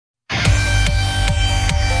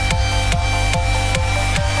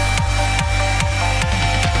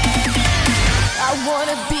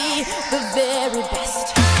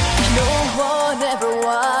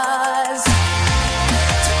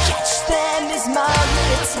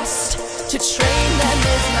To train them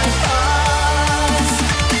is my cause.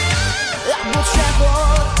 I will travel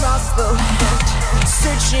across the world,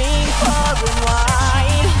 searching far and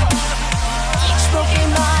wide. Each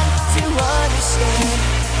Pokemon to understand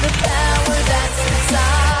the power that's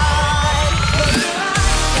inside. But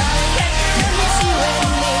gotta get them, it's you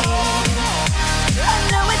and me. I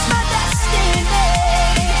know it's my destiny.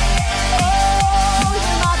 Oh,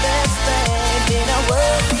 you're my best friend in a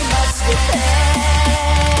world we must defend.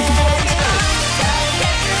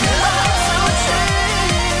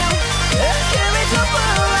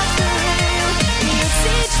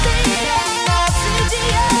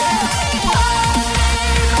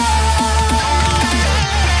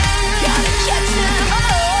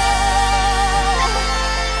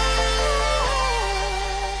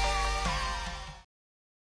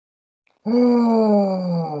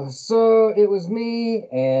 So it was me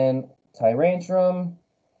and Tyrantrum,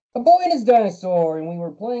 a boy and his dinosaur, and we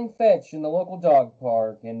were playing fetch in the local dog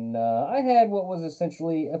park, and I had what was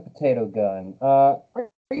essentially a potato gun. Are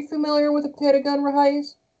you familiar with a potato gun,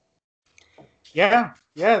 Rahais? Yeah,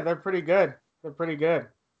 they're pretty good. They're pretty good.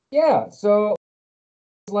 Yeah, so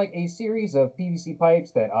it's like a series of PVC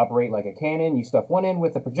pipes that operate like a cannon. You stuff one end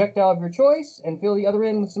with a projectile of your choice and fill the other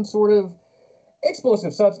end with some sort of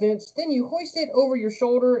explosive substance. Then you hoist it over your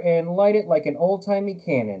shoulder and light it like an old-timey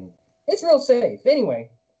cannon. It's real safe. Anyway,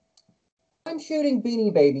 I'm shooting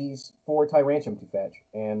Beanie Babies for Tyrantrum to fetch.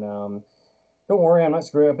 And don't worry, I'm not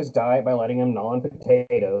screwing up his diet by letting him gnaw on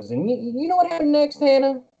potatoes. And you know what happened next,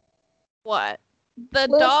 Hannah? What? The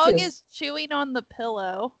Let's dog just- is chewing on the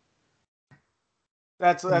pillow.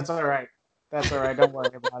 That's all right. That's all right. Don't worry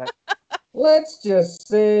about it. Let's just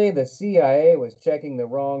say the CIA was checking the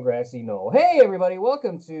wrong grassy knoll. Hey, everybody,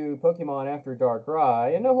 welcome to Pokemon After Dark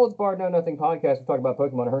Rye, a no holds barred, no nothing podcast. We talk about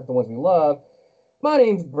Pokemon and hurt the ones we love. My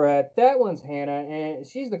name's Brett. That one's Hannah, and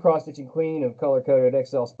she's the cross-stitching queen of color-coded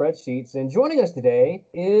Excel spreadsheets. And joining us today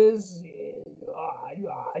is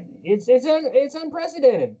it's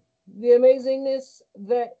unprecedented. The amazingness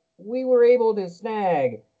that we were able to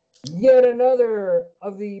snag yet another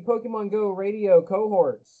of the Pokemon Go radio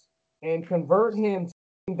cohorts and convert him to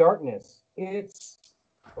Team Darkness. It's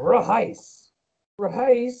Rahais.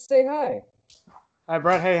 Rahais, say hi. Hi,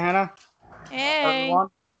 Brett. Hey, Hannah. Hey. Everyone.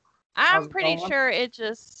 How's I'm it pretty going? sure it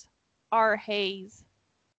just our haze.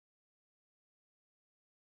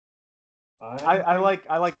 I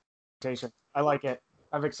like invitation. I like it.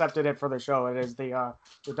 I've accepted it for the show. It is the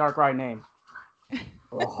Dark Ride name.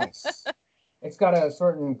 Rahais. It's got a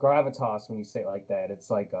certain gravitas when you say it like that.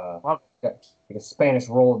 It's like Well, like a Spanish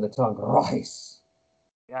roll of the tongue. Rahais.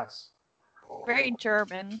 yes. Very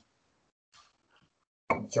German.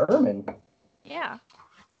 German? Yeah.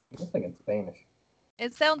 I was thinking Spanish.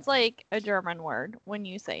 It sounds like a German word when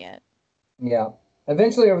you say it. Yeah.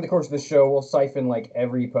 Eventually, over the course of the show, we'll siphon like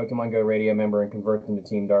every Pokemon Go radio member and convert them to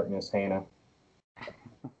Team Darkness, Hannah.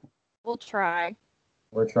 We'll try.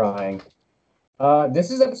 We're trying. This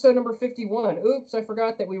is episode number 51. Oops, I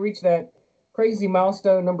forgot that we reached that crazy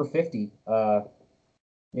milestone number 50.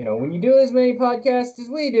 When you do as many podcasts as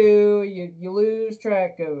we do, you lose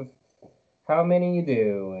track of how many you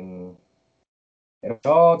do, and it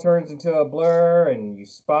all turns into a blur, and you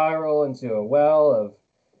spiral into a well of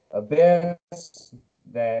abyss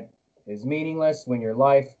that is meaningless when your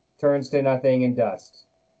life turns to nothing and dust.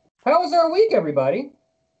 How was our week, everybody?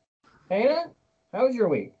 Hannah, how was your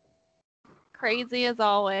week? Crazy as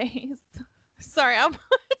always. Sorry, I'm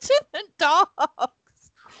watching the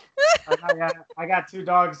dogs. I got two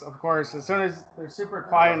dogs, of course. As soon as they're super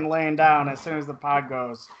quiet and laying down, as soon as the pod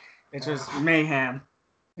goes, it's just mayhem.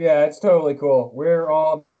 Yeah, it's totally cool. We're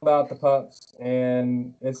all about the pups,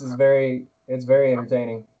 and it's very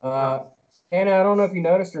entertaining. Hannah, I don't know if you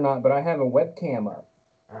noticed or not, but I have a webcam up.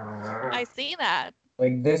 I see that.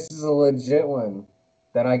 Like, this is a legit one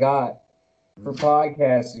that I got for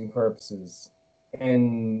podcasting purposes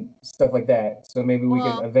and stuff like that. So maybe we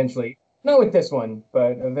Well- can eventually, not with this one,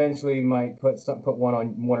 but eventually might put one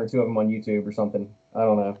or two of them on YouTube or something. I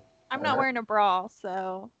don't know. I'm not wearing a bra,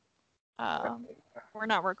 so we're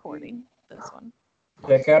not recording this one.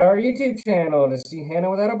 Check out our YouTube channel to see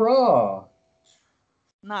Hannah without a bra.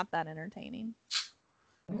 Not that entertaining.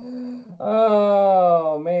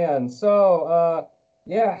 Oh man. So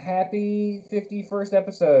yeah, happy 51st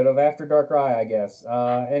episode of After Dark Rye, I guess.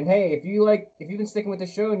 And hey, if you've been sticking with the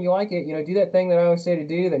show and you like it, do that thing that I always say to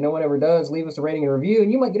do that no one ever does, leave us a rating and review,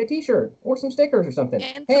 and you might get a t-shirt or some stickers or something.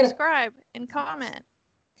 And Hannah, subscribe and comment.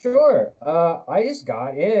 sure. I just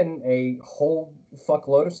got in a whole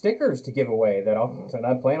fuckload of stickers to give away that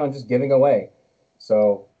I plan on just giving away.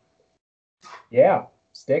 So yeah,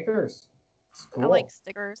 stickers. It's cool. I like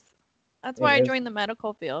stickers. That's why I It is. joined the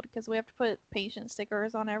medical field, because we have to put patient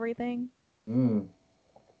stickers on everything Mm.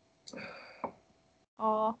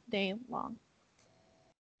 all day long.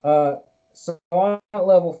 So I'm not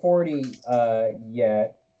level 40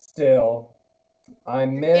 yet. Still, I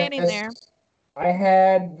You're getting there. missed. I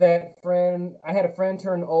had that friend. I had a friend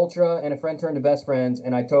turn ultra and a friend turn to best friends,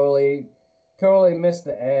 and I totally missed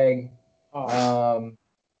the egg. Oh,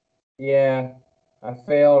 Yeah, I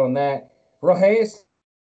failed on that. Rojas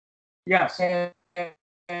yes. had a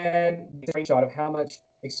screenshot of how much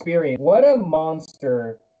experience. What a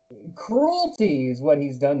monster! Cruelty is what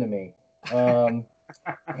he's done to me.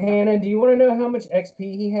 Hannah, do you want to know how much XP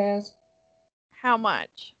he has? How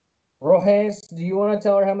much? Rojas, do you want to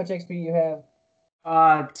tell her how much XP you have?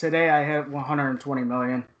 Today I hit 120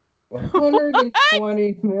 million.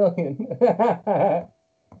 120 million.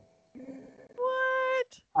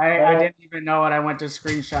 What? I didn't even know it. I went to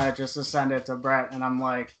screenshot it just to send it to Brett, and I'm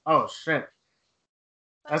like, oh shit.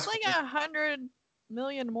 That's That's like cool. 100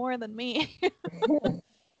 million more than me.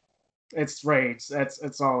 It's raids.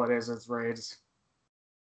 It's all it is. It's raids.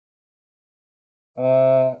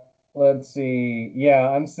 uh, let's see. Yeah,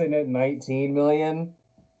 I'm sitting at 19 million.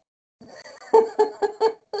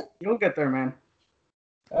 You'll get there, man.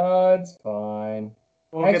 It's fine.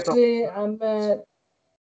 We'll get Actually, I'm at.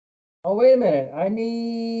 Oh, wait a minute. I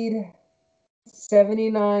need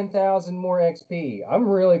 79,000 more XP. I'm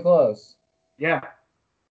really close. yeah.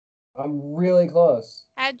 I'm really close.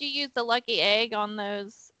 Had you used the lucky egg on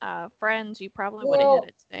those friends, you probably would have Well, hit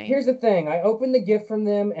it today. here's the thing. I opened the gift from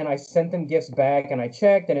them and I sent them gifts back and I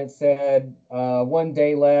checked and it said 1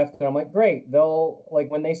 day left. And I'm like, great. They'll, like,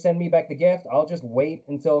 when they send me back the gift, I'll just wait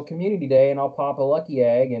until community day and I'll pop a lucky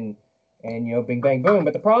egg and bing, bang, boom.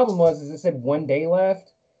 But the problem was, is it said 1 day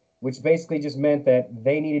left, which basically just meant that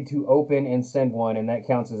they needed to open and send one. And that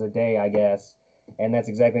counts as a day, I guess. And that's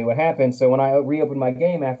exactly what happened. So when I reopened my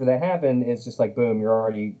game after that happened, it's just like, boom, you're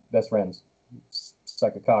already best friends.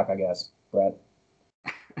 Suck a cock, I guess, Brett.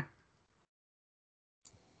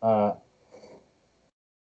 Uh,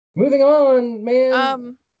 moving on,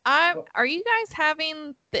 man. Are you guys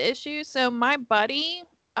having the issue? So my buddy,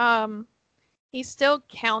 he's still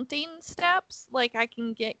counting steps, like I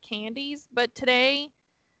can get candies, but today,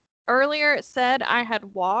 earlier it said I had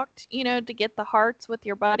walked, to get the hearts with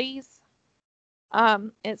your buddies.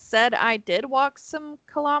 It said I did walk some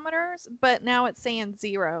kilometers, but now it's saying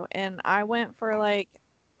 0, and I went for like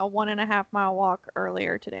a 1.5 mile walk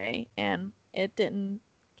earlier today, and it didn't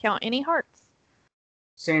count any hearts.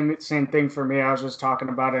 Same thing for me. I was just talking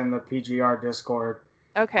about it in the PGR Discord.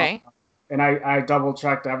 Okay. And I double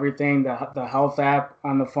checked everything. The health app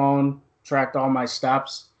on the phone tracked all my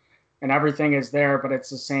steps, and everything is there. But it's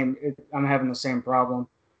the same. I'm having the same problem.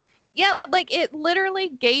 Yeah, like it literally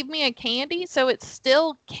gave me a candy, so it's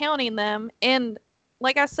still counting them. And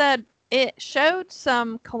like I said, it showed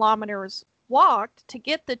some kilometers walked to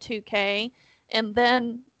get the 2K, and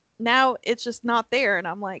then now it's just not there. And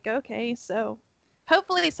I'm like, okay, so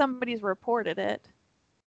hopefully somebody's reported it.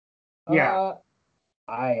 Yeah.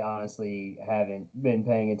 I honestly haven't been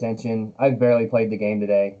paying attention. I've barely played the game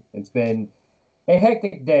today. It's been a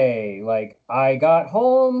hectic day. Like, I got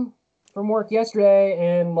home from work yesterday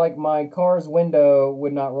and like my car's window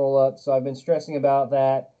would not roll up, so I've been stressing about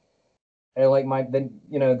that. And like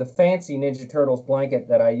the fancy Ninja Turtles blanket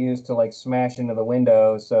that I used to like smash into the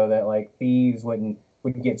window so that like thieves wouldn't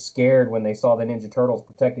get scared when they saw the Ninja Turtles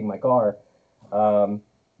protecting my car. Thought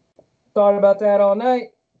about that all night.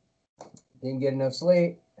 Didn't get enough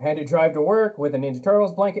sleep. Had to drive to work with a Ninja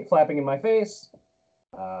Turtles blanket flapping in my face.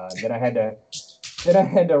 Then I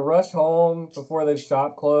had to rush home before the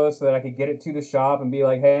shop closed so that I could get it to the shop and be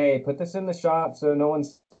like, hey, put this in the shop so no one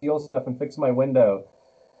steals stuff and fix my window.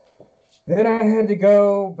 Then I had to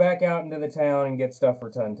go back out into the town and get stuff for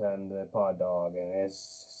Tun Tun, the pod dog, and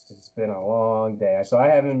it's been a long day. So I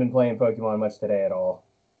haven't been playing Pokemon much today at all.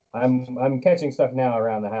 I'm catching stuff now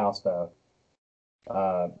around the house though.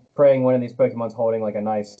 Praying one of these Pokemon's holding like a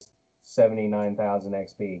nice 79,000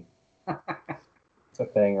 XP. It's a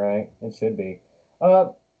thing, right? It should be.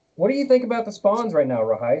 What do you think about the spawns right now,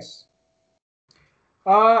 Rahais?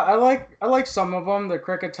 I like some of them. The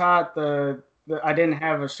Kricketot, the I didn't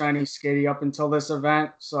have a shiny Skitty up until this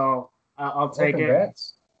event, so I'll take it.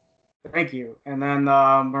 Congrats. Thank you. And then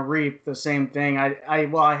Mareep, the same thing. I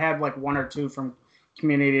had like 1 or 2 from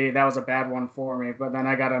community. That was a bad one for me, but then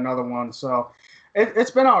I got another one. So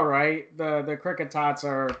it's been all right. The Cricketots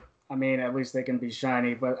are, I mean, at least they can be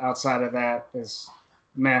shiny, but outside of that is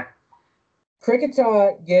meh.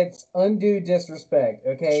 Kricketot gets undue disrespect,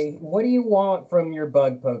 okay? What do you want from your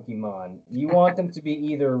bug Pokemon? You want them to be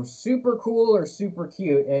either super cool or super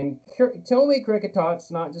cute. And tell me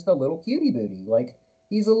Cricketot's not just a little cutie booty. Like,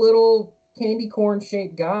 he's a little candy corn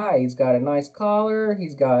shaped guy. He's got a nice collar.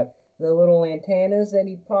 He's got the little antennas that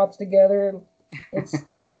he pops together.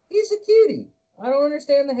 He's a cutie. I don't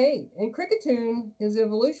understand the hate. And Kricketune, his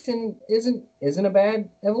evolution isn't a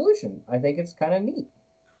bad evolution. I think it's kind of neat.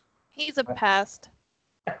 He's a pest.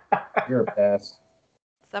 You're a pest.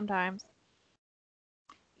 Sometimes.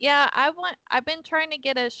 Yeah, I've been trying to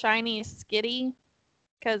get a shiny Skitty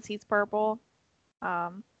because he's purple.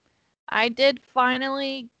 I did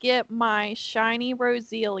finally get my shiny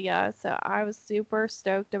Roselia, so I was super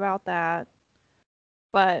stoked about that.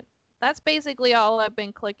 But that's basically all I've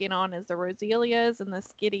been clicking on is the Roselias and the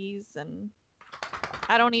Skitties, and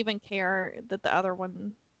I don't even care that the other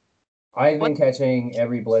one. I've been catching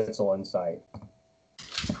every Blitzel in sight.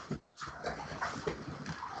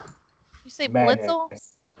 You say Madness.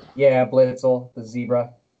 Blitzel? Yeah, Blitzel, the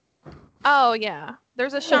zebra. Oh, yeah.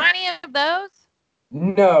 There's a shiny of those?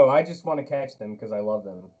 No, I just want to catch them because I love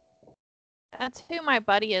them. That's who my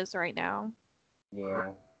buddy is right now.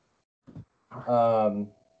 Yeah.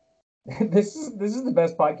 This is the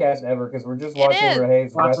best podcast ever because we're just watching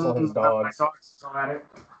Rahaze wrestle his dogs.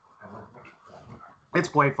 It's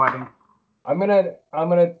play fighting. I'm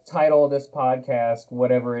gonna title this podcast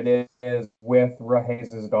whatever it is with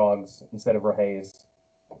Rahaze's dogs instead of Rahaze.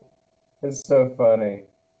 It's so funny.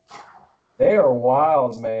 They are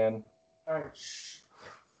wild, man.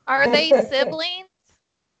 Are they siblings?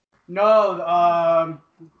 No,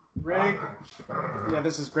 Rig. Yeah,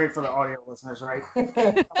 this is great for the audio listeners, right?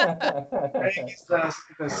 Rig is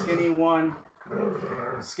the skinny one,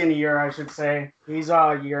 skinnier, I should say. He's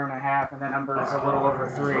a year and a half, and then Ember is a little over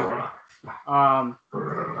 3.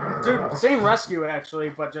 Dude, same rescue actually,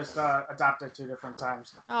 but just adopted 2 different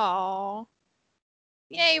times. Oh,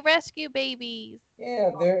 yay, rescue babies!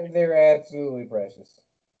 Yeah, they're absolutely precious.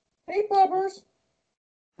 Hey, puppers.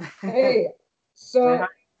 Hey, so.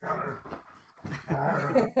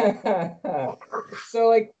 So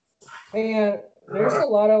like, man, there's a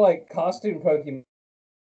lot of like costume Pokemon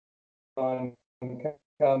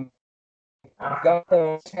come. I've got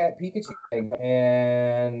the Cat Pikachu thing,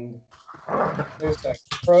 and there's a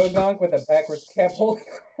Croagunk with a backwards cap. Holy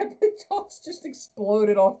crap, the dog's just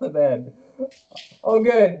exploded off the bed. Oh,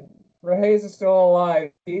 good. Rahaze is still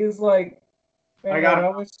alive. He's like, man, I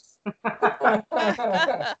got it.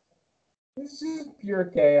 This is pure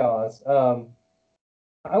chaos.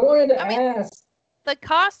 I wanted to ask. The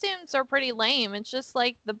costumes are pretty lame. It's just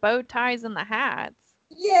like the bow ties and the hats.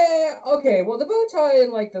 Yeah, okay. Well, the bow tie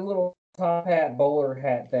and like the little top hat, bowler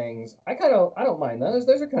hat things, I don't mind those.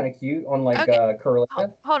 Those are kind of cute on like curly.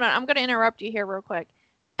 Hold on, I'm gonna interrupt you here real quick.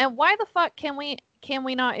 And why the fuck can we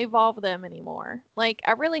not evolve them anymore? Like,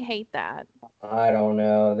 I really hate that. I don't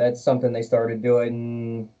know. That's something they started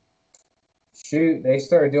doing. Shoot, they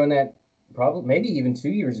started doing that probably maybe even 2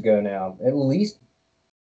 years ago now. At least.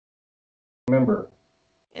 Remember.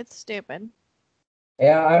 It's stupid.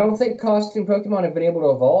 Yeah, I don't think costume Pokemon have been able to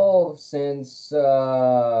evolve since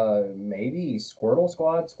maybe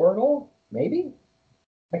Squirtle? Maybe?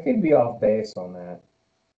 I could be off base on that.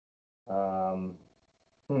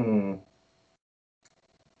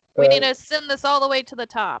 We need to send this all the way to the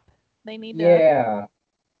top. They need to. Yeah.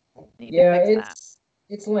 Fix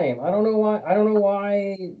it's lame. I don't know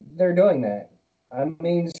why they're doing that. I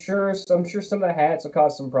mean, I'm sure some of the hats have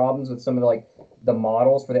caused some problems with some of the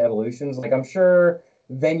models for the evolutions. Like, I'm sure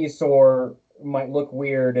Venusaur might look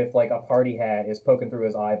weird if like a party hat is poking through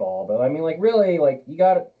his eyeball. But I mean, like, really, like,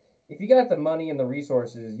 if you got the money and the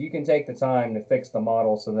resources, you can take the time to fix the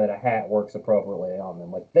model so that a hat works appropriately on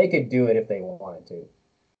them. Like, they could do it if they wanted to.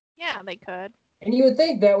 Yeah, they could. And you would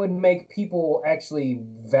think that would make people actually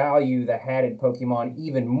value the hatted Pokemon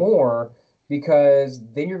even more, because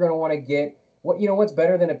then you're going to want to get what's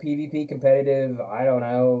better than a PvP competitive, I don't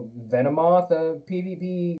know, Venomoth, a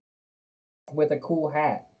PvP with a cool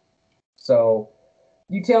hat. So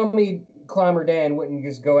you tell me Climber Dan wouldn't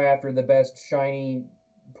just go after the best shiny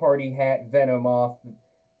party hat Venomoth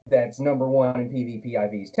that's number 1 in PvP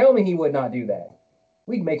IVs. Tell me he would not do that.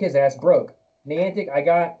 We'd make his ass broke. Niantic, I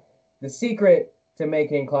got the secret to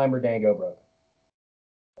making Climber Dan go broke.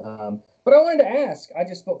 But I wanted to ask, I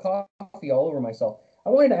just spilled coffee all over myself. I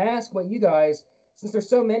wanted to ask what you guys, since there's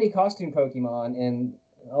so many costume Pokemon, and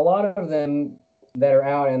a lot of them that are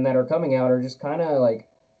out and that are coming out are just kind of like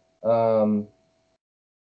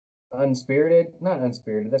unspirited. Not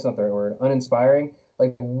unspirited, that's not the right word. Uninspiring.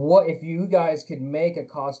 Like, what if you guys could make a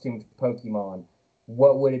costume Pokemon?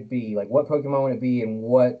 what would it be? Like, what Pokemon would it be, and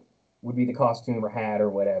what would be the costume or hat or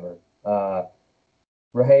whatever?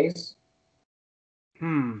 Rahaze?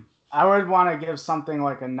 I would want to give something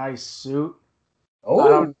like a nice suit.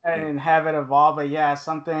 Oh, And have it evolve, but yeah,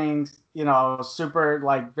 something super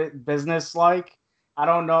like business like. I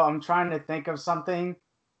don't know. I'm trying to think of something.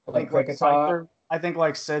 I like think like Kricketot? Scyther. I think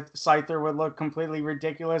like Scyther would look completely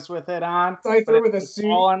ridiculous with it on. But Scyther with a it's suit?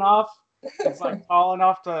 tall enough. It's like tall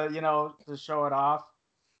enough to to show it off.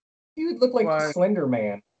 He would look like But Slender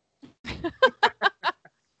Man.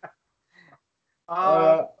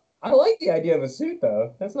 uh, I like the idea of a suit,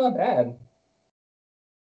 though. That's not bad.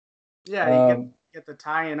 yeah, you Um, get the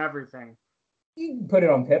tie and everything. you can put it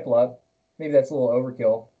on Piplup. Maybe that's a little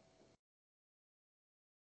overkill.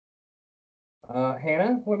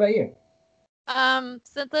 Hannah, what about you?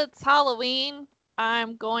 Since it's Halloween,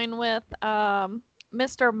 I'm going with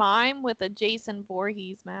Mr. Mime with a Jason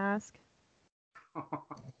Voorhees mask.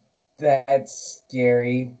 That's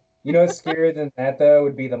scary. You know what's scarier than that, though,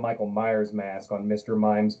 would be the Michael Myers mask on Mr.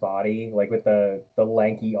 Mime's body, like with the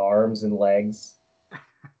lanky arms and legs.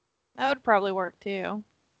 That would probably work too.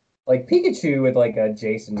 Like Pikachu with like a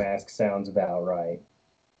Jason mask sounds about right.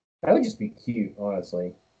 That would just be cute,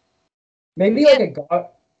 honestly. Maybe like a god.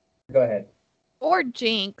 Go ahead. Or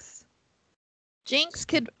Jinx. Jinx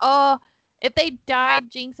could if they dyed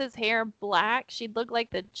Jinx's hair black, she'd look like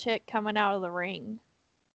the chick coming out of the ring.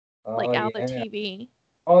 Like Oh out yeah. the TV.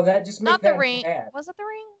 Oh, that just make Not that the ring. hat. Was it the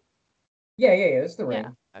ring? Yeah. That's the ring.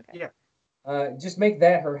 Yeah. Okay. Yeah. Just make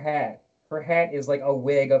that her hat. Her hat is like a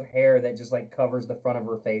wig of hair that just like covers the front of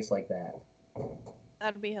her face like that.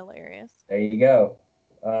 That'd be hilarious. There you go.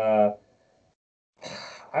 I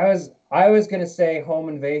was gonna say Home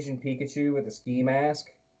Invasion Pikachu with a ski mask,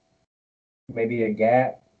 maybe a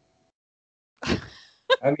gat. I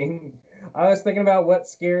mean, I was thinking about what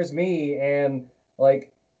scares me, and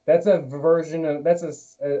like that's a version of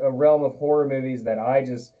a realm of horror movies that ugh,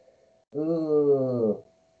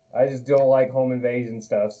 I just don't like home invasion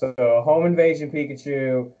stuff. So Home Invasion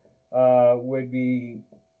Pikachu would be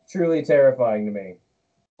truly terrifying to me.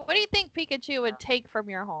 What do you think Pikachu would take from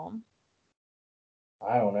your home?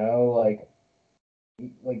 I don't know,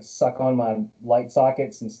 like suck on my light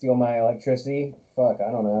sockets and steal my electricity. Fuck,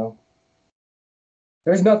 I don't know.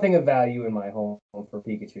 There's nothing of value in my home for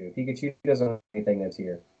Pikachu. Pikachu doesn't have anything that's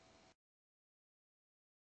here.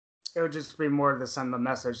 It would just be more to send the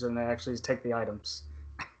message than to actually take the items.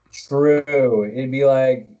 True. It'd be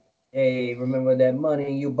like, hey, remember that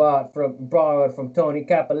money you borrowed from Tony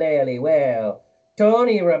Capalelli? Well,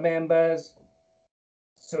 Tony remembers.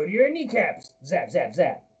 So do your kneecaps. Zap, zap,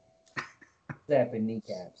 zap. Zapping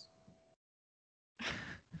kneecaps.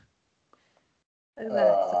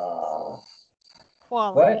 Quality.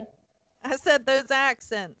 What? I said those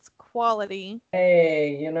accents. Quality.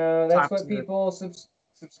 Hey, you know, that's Top what tier. people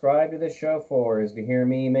subscribe to this show for, is to hear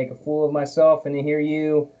me make a fool of myself and to hear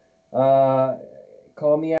you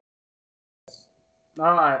call me out. No,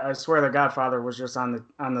 I swear the Godfather was just on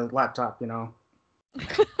the laptop. You're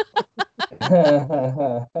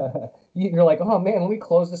like, oh man, let me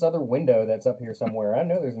close this other window that's up here somewhere. I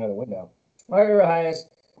know there's another window. All right, Your Highness.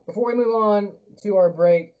 Before we move on to our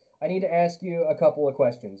break, I need to ask you a couple of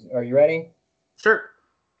questions. Are you ready? Sure.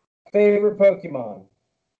 Favorite Pokemon?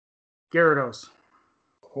 Gyarados.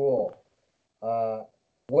 Cool.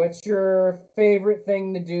 What's your favorite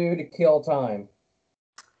thing to do to kill time?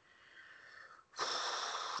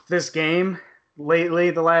 This game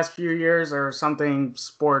lately, the last few years, or something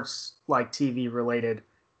sports like TV related.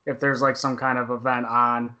 If there's like some kind of event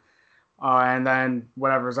on, and then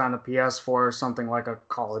whatever's on the PS4, something like a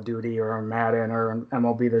Call of Duty or a Madden or an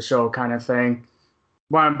MLB The Show kind of thing.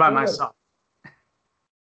 When I'm by myself.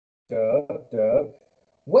 Dope.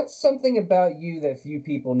 What's something about you that few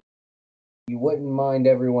people know you wouldn't mind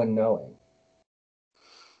everyone knowing?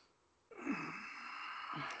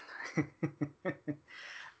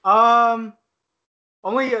 Only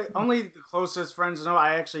the closest friends know.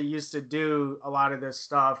 I actually used to do a lot of this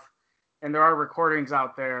stuff, and there are recordings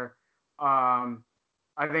out there. I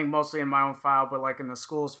think mostly in my own file, but like in the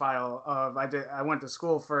school's file of I went to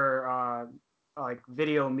school for like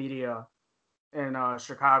video media in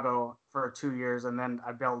Chicago for 2 years, and then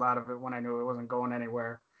I bailed out of it when I knew it wasn't going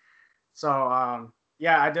anywhere. So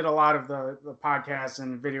yeah, I did a lot of the podcasts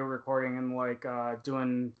and video recording and like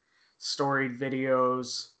doing storied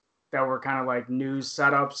videos that were kind of like news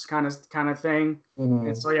setups kind of thing. Mm-hmm.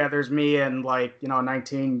 And so yeah, there's me and like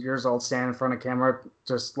 19 years old standing in front of camera,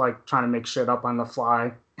 just like trying to make shit up on the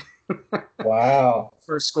fly. Wow.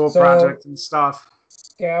 For school projects and stuff.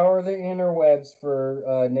 Scour the interwebs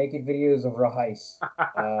for naked videos of Rahais.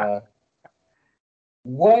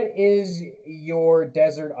 What is your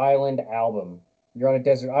desert island album? You're on a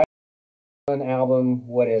desert island album.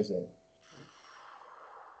 What is it?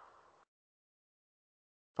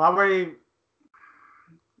 Probably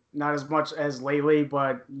not as much as lately,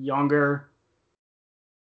 but younger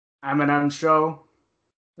Eminem show.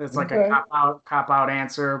 It's like a Okay. cop out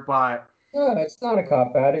answer, but No, it's not a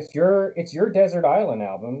cop out. It's your desert island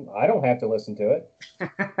album. I don't have to listen to it.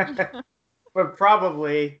 but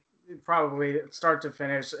probably start to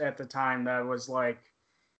finish at the time that was like,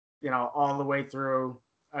 all the way through.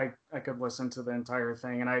 I could listen to the entire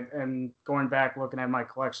thing, and going back looking at my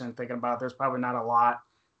collection and thinking about there's probably not a lot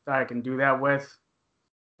that I can do that with.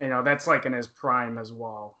 That's like in his prime as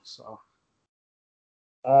well. So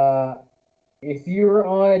Uh, if you were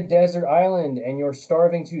on a desert island and you're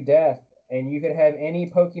starving to death, and you could have any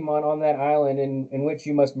Pokemon on that island in which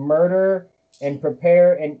you must murder and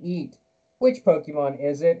prepare and eat, which Pokemon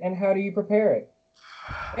is it, and how do you prepare it?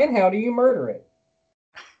 And how do you murder it?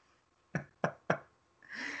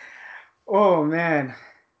 oh man,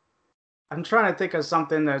 I'm trying to think of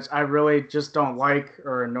something that I really just don't like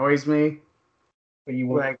or annoys me. But you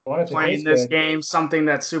Like want it to playing taste this good. game, something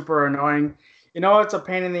that's super annoying. It's a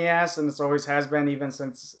pain in the ass, and it's always has been even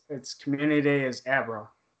since its community day is Abra.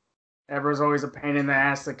 Abra's always a pain in the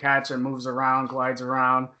ass to catch and moves around, glides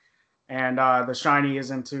around, and the shiny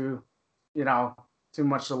isn't too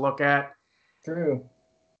much to look at. True.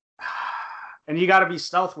 And you got to be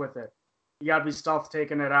stealth with it. You got to be stealth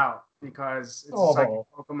taking it out because it's a psychic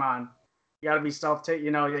Pokemon. You got to be stealth.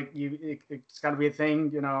 It's got to be a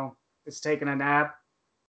thing. It's taking a nap.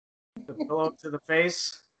 The pillow to the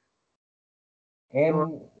face.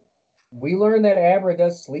 And we learned that Abra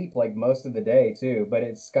does sleep like most of the day too, but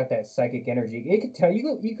it's got that psychic energy. It could tell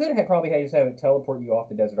you could have probably just have it teleport you off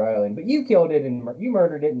the desert island, but you killed it and you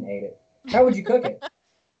murdered it and ate it. How would you cook it?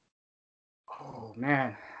 Oh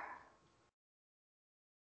man.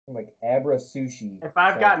 Like Abra sushi. If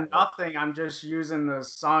I've got nothing, I'm just using the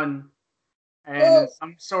sun and in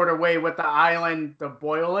some sort of way with the island to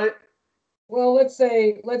boil it. Well, let's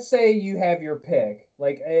say you have your pick.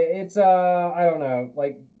 Like it's I don't know,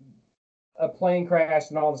 like a plane crashed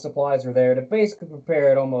and all the supplies are there to basically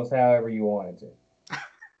prepare it almost however you wanted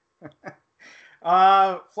to.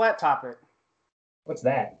 Flat top it. What's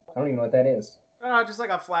that? I don't even know what that is. Just like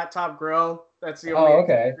a flat top grill. That's the only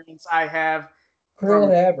experience I have from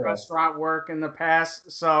restaurant work in the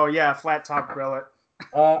past. So yeah, flat top grill it.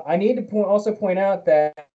 I need to also point out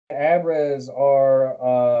that Abras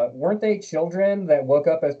are weren't they children that woke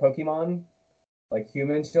up as Pokemon, like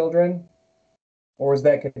human children, or was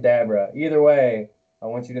that Kadabra? Either way, I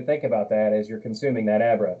want you to think about that as you're consuming that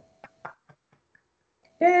Abra.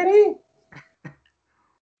 Daddy,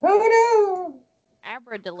 oh no!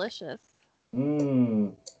 Abra delicious.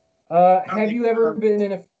 Mmm. Have you ever been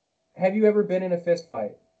in a fist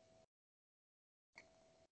fight?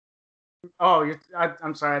 Oh,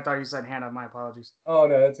 I'm sorry. I thought you said Hannah. My apologies. Oh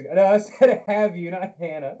no, that's no. I was gonna have you, not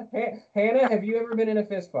Hannah. Hannah, have you ever been in a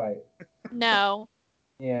fist fight? No.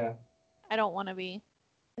 Yeah. I don't want to be.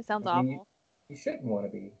 It sounds awful. You shouldn't want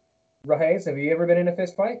to be. Rahays, have you ever been in a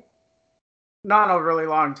fist fight? Not in a really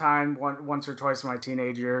long time. Once or twice in my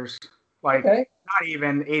teenage years. Like not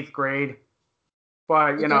even 8th grade.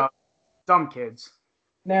 But dumb kids.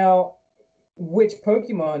 Now, which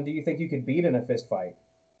Pokemon do you think you could beat in a fist fight?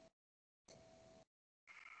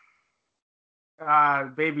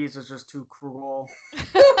 Babies is just too cruel.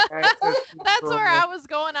 That's where I was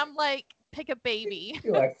going. I'm like, pick a baby.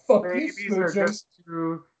 You're like, fuck babies you, are just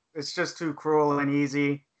too. It's just too cruel and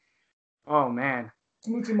easy. Oh man.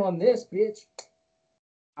 Smooch him on this, bitch.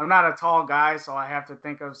 I'm not a tall guy, so I have to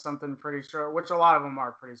think of something pretty short, which a lot of them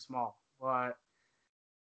are pretty small. But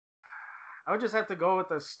I would just have to go with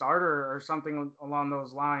a starter or something along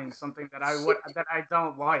those lines. Something that I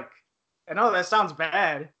don't like. I know that sounds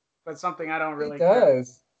bad, but something I don't really. It does.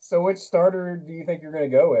 Care. So which starter do you think you're gonna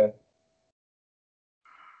go with?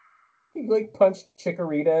 You like punch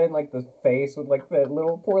Chikorita in like the face with like that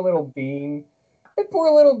poor little bean. That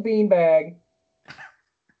poor little bean bag.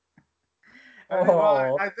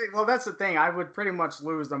 I think that's the thing. I would pretty much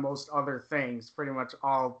lose the most other things. Pretty much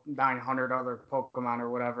all 900 other Pokemon or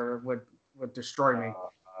whatever would destroy me.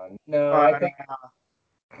 No, I think.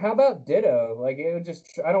 How about Ditto? Like it would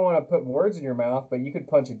just. I don't want to put words in your mouth, but you could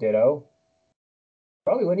punch a Ditto.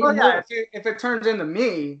 Probably wouldn't even. Yeah, if it turns into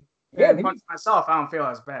me, and punch myself, I don't feel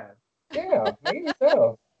as bad. Yeah, maybe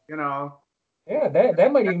so. Yeah,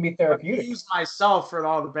 that might even be therapeutic. I use myself for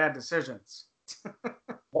all the bad decisions.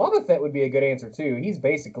 Wobbuffet would be a good answer too. He's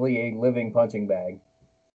basically a living punching bag.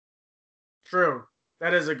 True,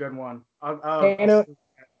 that is a good one.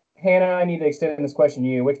 Hannah, I need to extend this question to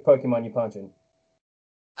you. Which Pokemon you punching?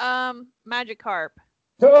 Magikarp.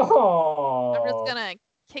 Oh! I'm just gonna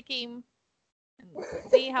kick him and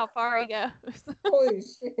see how far he goes. Holy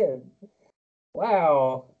shit.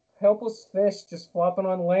 Wow. Helpless fish just flopping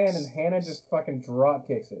on land and Hannah just fucking drop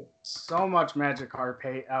kicks it. So much Magikarp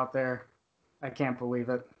hate out there. I can't believe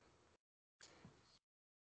it.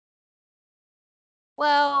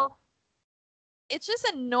 Well, it's just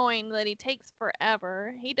annoying that he takes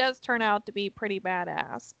forever. He does turn out to be pretty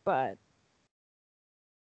badass, but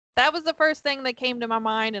that was the first thing that came to my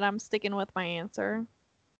mind, and I'm sticking with my answer.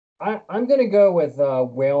 I'm gonna go with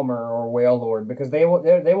Whalmer or Whalelord because they won't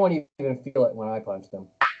even feel it when I punch them.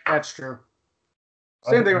 That's true.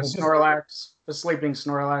 Same thing with Just- Snorlax, the sleeping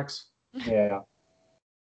Snorlax. Yeah.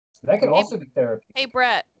 That could also be therapy. Hey,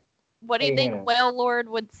 Brett, what do you Hey, think Hannah. Whale Lord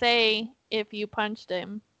would say if you punched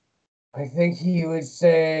him? I think he would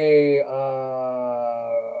say,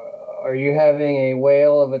 are you having a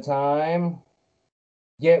whale of a time?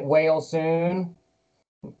 Get whale soon.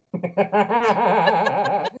 Come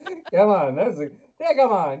on,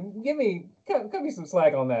 come on. Cut me some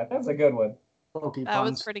slack on that. That's a good one. Pokey That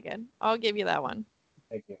was puns. pretty good. I'll give you that one.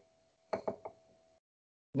 Thank you. The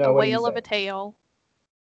No, what did you whale of say? a tail.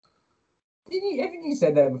 Haven't you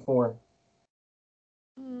said that before?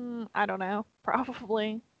 I don't know.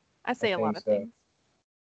 Probably. I say I a lot think of so. things.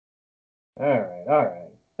 All right.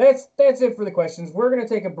 That's it for the questions. We're gonna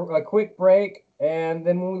take a quick break, and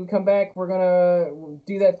then when we come back, we're gonna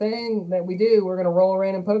do that thing that we do. We're gonna roll a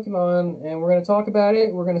random Pokemon, and we're gonna talk about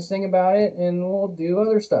it. We're gonna sing about it, and we'll do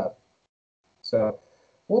other stuff. So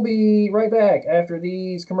we'll be right back after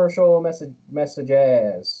these commercial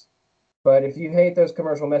messages. But if you hate those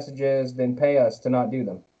commercial messages, then pay us to not do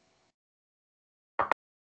them.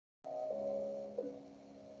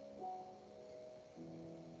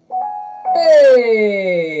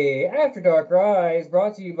 Hey! After Dark Rise,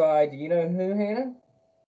 brought to you by, do you know who, Hannah?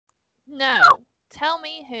 No. Tell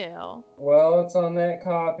me who. Well, it's on that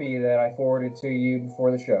copy that I forwarded to you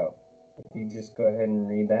before the show. If you just go ahead and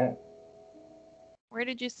read that. Where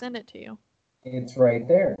did you send it to? It's right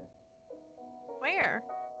there. Where?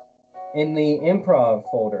 In the improv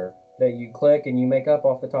folder that you click and you make up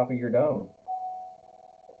off the top of your dome.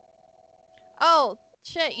 Oh,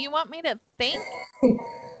 shit. You want me to think?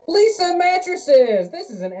 Lisa Mattresses! This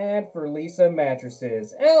is an ad for Lisa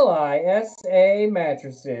Mattresses. Lisa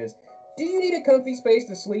Mattresses. Do you need a comfy space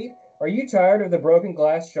to sleep? Are you tired of the broken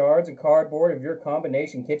glass shards and cardboard of your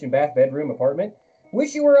combination kitchen, bath, bedroom, apartment?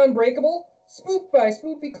 Wish you were unbreakable? Spooked by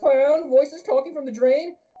spoopy clown voices talking from the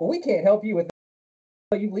drain? Well, we can't help you with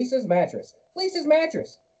that. You Lisa's Mattress. Lisa's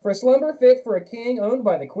Mattress. For a slumber fit for a king owned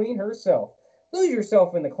by the queen herself. Lose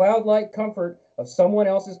yourself in the cloud-like comfort of someone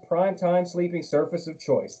else's prime-time sleeping surface of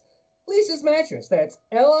choice. Lisa's Mattress. That's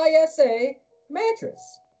Lisa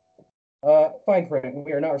Mattress. Fine print.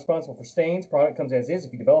 We are not responsible for stains. Product comes as is.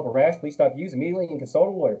 If you develop a rash, please stop use immediately and consult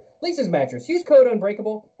a lawyer. Lisa's Mattress. Use code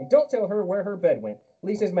Unbreakable and don't tell her where her bed went.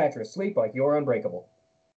 Lisa's Mattress. Sleep like you're unbreakable.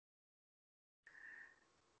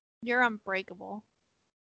 You're unbreakable.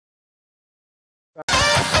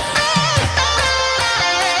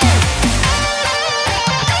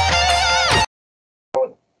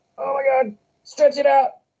 Oh my god. Stretch it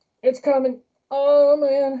out. It's coming. Oh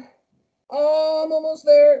man. Oh, I'm almost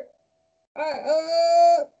there.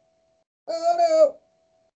 Oh no.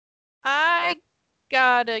 I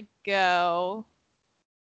gotta go.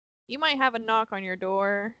 You might have a knock on your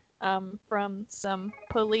door from some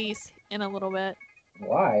police in a little bit.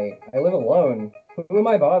 Why? I live alone. Who am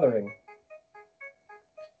I bothering?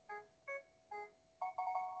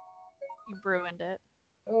 You ruined it.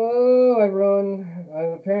 Oh,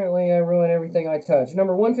 apparently I ruin everything I touch.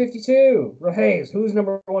 Number 152. Hayes, who's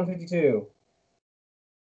number 152?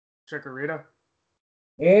 Chikorita.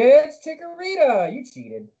 It's Chikorita. You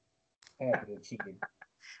cheated. Happy to cheated.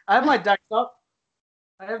 I have my decks up.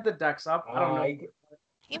 I have the decks up. I don't know.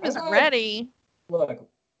 He was I'm not- ready. Look,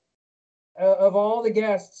 of all the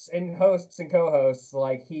guests and hosts and co-hosts,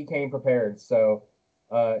 like he came prepared. So,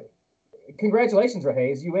 congratulations,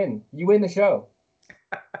 Hayes. You win. You win the show.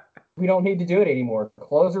 We don't need to do it anymore.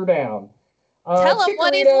 Close her down. Tell him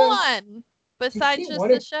what he's Chikorita- won. Besides he just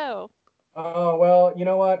wanted- the show. Oh well, you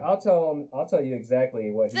know what? I'll tell him. I'll tell you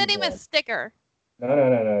exactly what Send he him won. a sticker.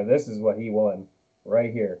 No. This is what he won,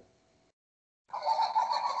 right here.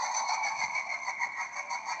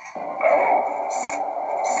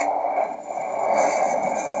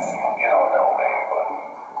 You don't know me, but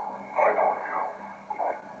I know you.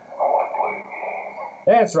 I want to play a game.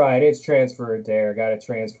 That's right. It's transfer or dare. Got to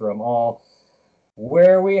transfer them all.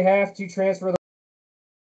 Where we have to transfer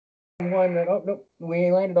one that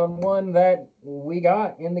we landed on one that we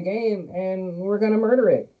got in the game, and we're gonna murder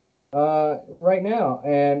it right now.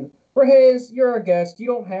 And Reyes, you're our guest. You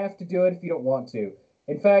don't have to do it if you don't want to.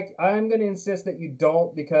 In fact, I'm gonna insist that you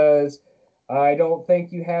don't because I don't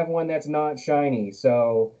think you have one that's not shiny.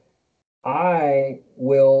 So I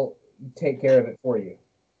will take care of it for you,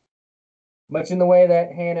 much in the way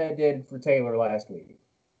that Hannah did for Taylor last week.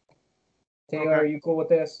 Taylor, Okay. are you cool with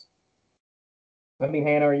this? I mean,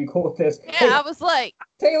 Hannah, are you cool with this? Yeah, Hey, I was like,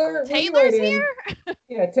 Taylor, will you Taylor's write in? here?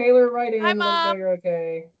 Yeah, Taylor, write in. Hi, Let me know Mom. you're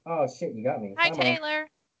okay. Oh shit, you got me. Hi, Hi, Mom. Taylor.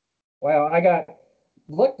 Wow, I got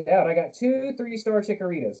looked out. I got 2 3-star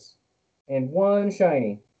chickaritas and 1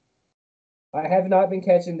 shiny. I have not been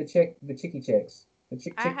catching the chicky chicks, the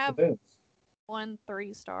chick I have baboons. 1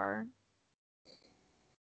 3-star.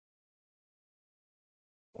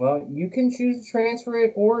 Well, you can choose to transfer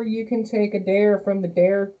it, or you can take a dare from the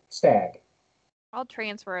dare stack. I'll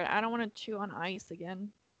transfer it. I don't want to chew on ice again.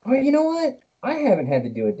 Oh, you know what? I haven't had to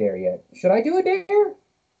do a dare yet. Should I do a dare?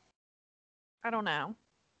 I don't know.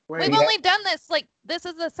 Wait, We've Yeah. only done this, like, this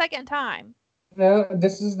is the second time. No,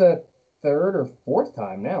 this is the 3rd or 4th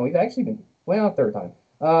time now. We've actually been, well, 3rd time.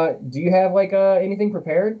 Do you have like anything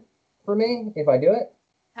prepared for me if I do it?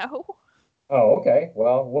 No. Oh, okay.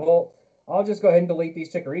 Well, I'll just go ahead and delete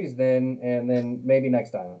these chickaritas then, and then maybe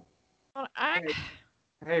next time. Well,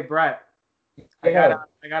 hey, Brett. Yeah.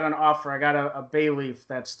 I got an offer. I got a bay leaf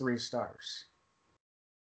that's 3 stars.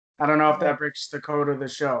 I don't know if that breaks the code of the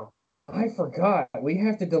show. I forgot. We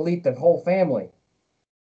have to delete the whole family.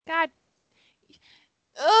 God.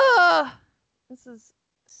 Ugh. This is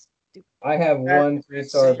stupid. I have That 1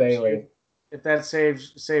 3-star saves Bailey. you. If that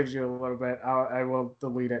saves you a little bit, I will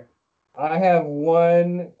delete it. I have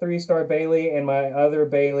 1 3-star Bailey, and my other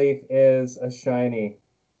Bailey is a shiny.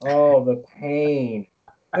 Oh, the pain.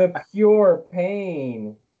 The pure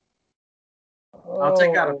pain. I'll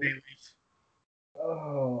take out a Oh, bay leaf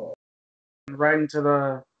oh. and right into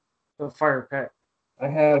the fire pit. I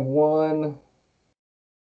have 1.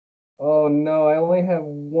 Oh no, I only have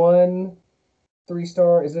 1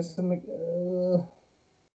 3-star. Is this the?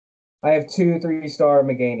 I have 2 3-star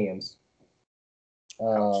Meganiums.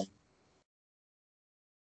 Ouch.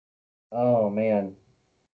 Oh man,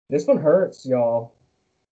 this one hurts, y'all.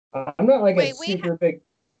 I'm not like a Wait, super big.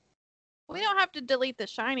 we don't have to delete the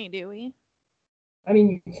shiny, do we? I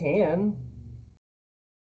mean, you can.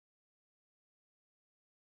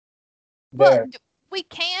 Well, There. we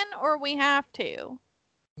can or we have to.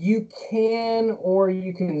 You can, or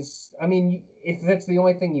you can. I mean, if that's the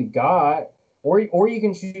only thing you got, or you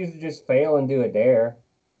can choose to just fail and do a dare.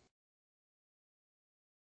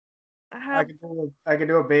 I I have, could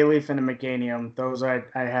do a bay leaf and a meganium. Those I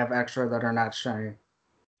have extra that are not shiny.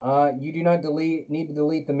 You do not need to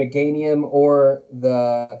delete the Meganium or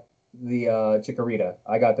the Chikorita.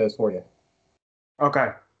 I got those for you. Okay.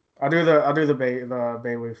 I'll do the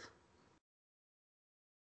bay leaf.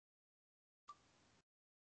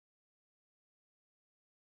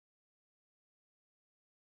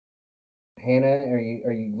 Hannah, are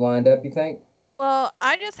you lined up? You think? well,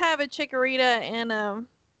 I just have a Chikorita and a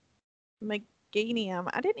Meganium.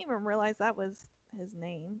 I didn't even realize that was his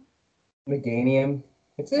name. Meganium.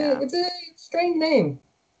 Yeah. It's a strange name.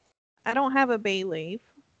 I don't have a Bayleaf.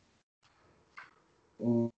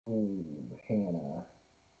 Ooh, Hannah.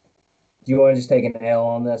 Do you want to just take an L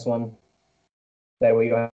on this one? That way you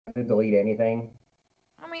don't have to delete anything.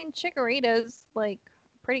 I mean, Chikorita's like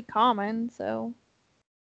pretty common, so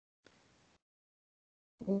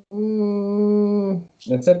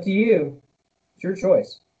That's up to you. It's your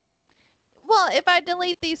choice. well, if I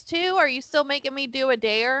delete these 2, are you still making me do a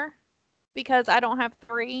dare? Because I don't have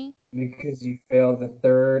 3. Because you failed the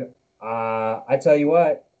 3rd. I tell you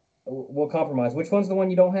what, we'll compromise. Which one's the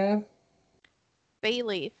one you don't have?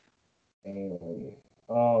 Bayleaf.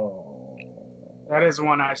 Oh. That is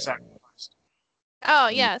one I sacrificed. Oh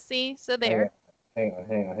yeah, see, so there. Hang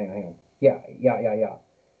on. Yeah.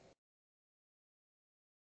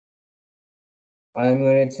 I'm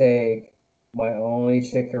gonna take my only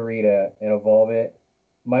Chikorita and evolve it.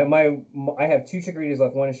 I have 2 Chikoritas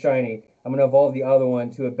left. One is shiny. I'm gonna evolve the other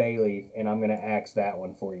one to a Bayleaf, and I'm gonna axe that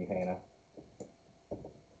one for you, Hannah.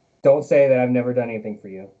 Don't say that I've never done anything for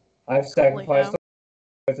you. I've sacrificed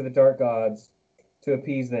to the dark gods to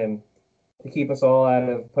appease them, to keep us all out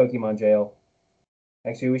of Pokemon jail.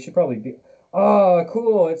 Actually, we should probably be. Oh,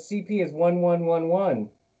 cool! Its CP is 1111,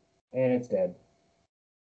 and it's dead.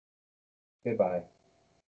 Goodbye.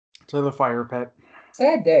 To the fire pit.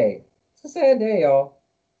 Sad day. It's a sad day, y'all.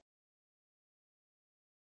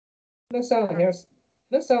 No Silent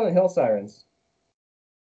Hill sirens.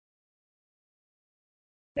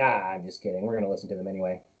 Nah, I'm just kidding. We're going to listen to them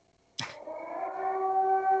anyway.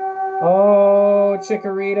 Oh,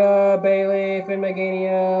 Chikorita, Bayleaf, and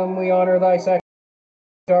Meganium, we honor thy sacrifice,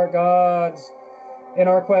 dark gods. In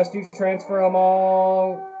our quest to transfer them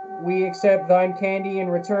all, we accept thine candy in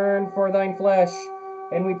return for thine flesh,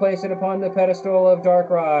 and we place it upon the pedestal of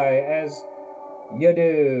Darkrai, as you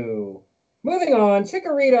do. Moving on,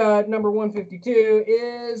 Chikorita, number 152,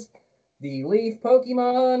 is the Leaf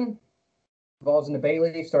Pokemon. Evolves into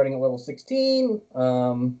Bayleaf, starting at level 16.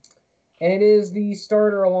 And it is the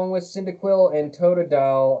starter along with Cyndaquil and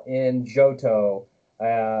Totodile in Johto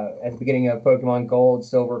at the beginning of Pokemon Gold,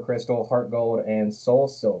 Silver, Crystal, Heart Gold, and Soul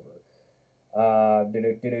Silver. I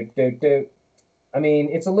mean,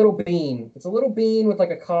 it's a little bean. It's a little bean with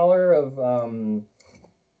like a collar of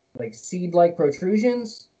like seed-like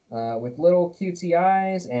protrusions with little cutesy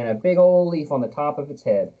eyes and a big old leaf on the top of its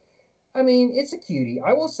head. I mean, it's a cutie.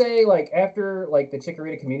 I will say, like, after, like, the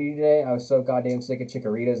Chikorita community day, I was so goddamn sick of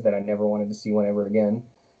Chikoritas that I never wanted to see one ever again.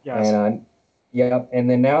 Yes. And, yep. And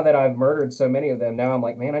then now that I've murdered so many of them, now I'm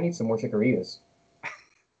like, man, I need some more Chikoritas.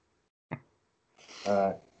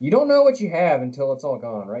 You don't know what you have until it's all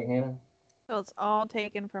gone, right, Hannah? So it's all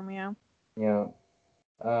taken from you. Yeah.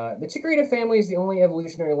 The Chikorita family is the only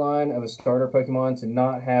evolutionary line of a starter Pokemon to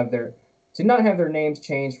not have their names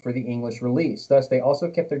changed for the English release. Thus, they also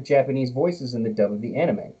kept their Japanese voices in the dub of the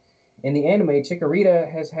anime. In the anime, Chikorita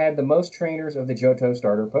has had the most trainers of the Johto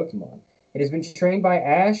starter Pokemon. It has been trained by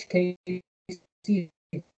Ash, Casey, Vince.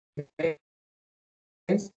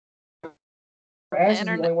 Ash is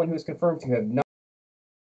the only one who is confirmed to have not.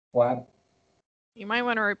 What? You might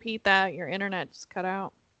want to repeat that. Your internet just cut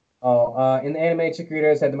out. In the anime, Chikorita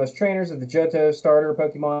has had the most trainers of the Johto starter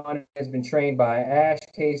Pokemon. It has been trained by Ash,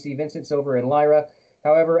 Casey, Vincent, Silver, and Lyra.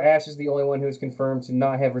 However, Ash is the only one who is confirmed to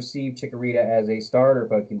not have received Chikorita as a starter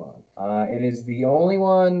Pokemon. It is the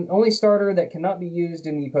only starter that cannot be used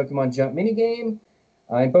in the Pokemon Jump minigame.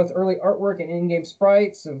 In both early artwork and in-game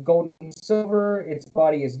sprites of Gold and Silver, its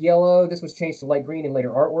body is yellow. This was changed to light green in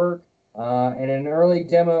later artwork. And an early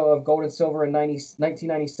demo of Gold and Silver in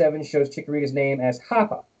 1997 shows Chikorita's name as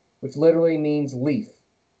Happa, which literally means leaf.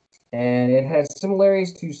 And it has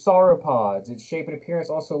similarities to sauropods. Its shape and appearance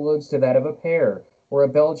also alludes to that of a pear, or a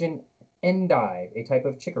Belgian endive, a type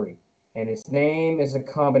of chicory. And its name is a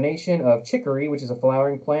combination of chicory, which is a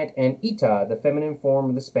flowering plant, and ita, the feminine form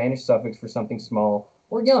of the Spanish suffix for something small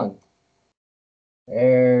or young.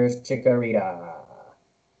 There's Chikorita.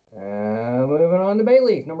 Moving on to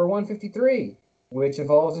Bayleaf, number 153, which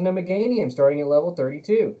evolves into Meganium, starting at level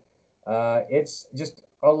 32. It's just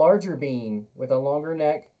a larger bean with a longer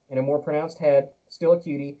neck and a more pronounced head, still a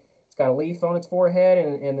cutie. It's got a leaf on its forehead,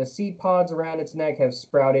 and the seed pods around its neck have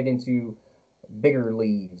sprouted into bigger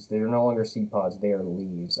leaves. They're no longer seed pods, they are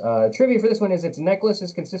leaves. Trivia for this one is its necklace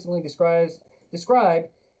is consistently described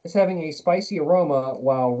as having a spicy aroma,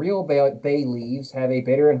 while real bay leaves have a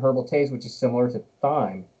bitter and herbal taste, which is similar to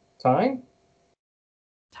thyme. Thyme?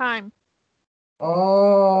 Time.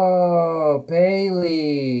 Oh, bay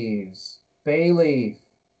leaves. Bay leaves.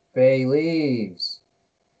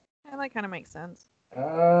 Yeah, that kind of makes sense. Oh.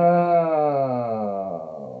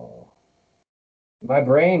 My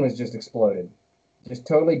brain was just exploded. Just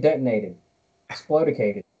totally detonated.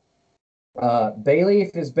 Explodicated.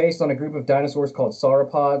 Bayleaf is based on a group of dinosaurs called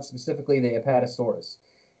sauropods, specifically the Apatosaurus.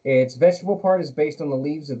 Its vegetable part is based on the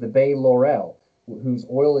leaves of the bay laurel, whose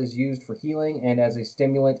oil is used for healing and as a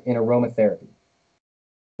stimulant in aromatherapy.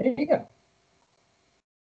 There you go.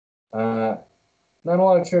 Not a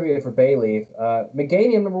lot of trivia for Bayleaf.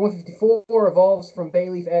 Meganium number 154 evolves from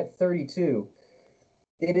Bayleaf at 32.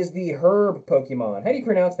 It is the herb Pokemon. How do you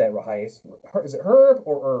pronounce that, Rahais? Is it herb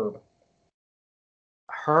or herb?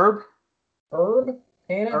 Herb? Herb?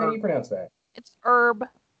 Hannah, how do Herb. you pronounce that? It's herb.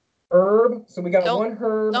 Herb? So we got Don't- one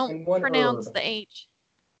herb Don't and one pronounce herb. the H.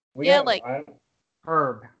 We yeah, got- like-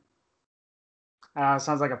 Herb.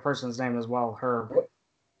 Sounds like a person's name as well, Herb.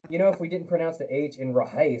 You know, if we didn't pronounce the H in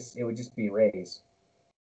Rahais, it would just be Rays.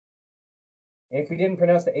 And if we didn't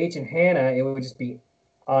pronounce the H in Hannah, it would just be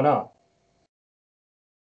Anna.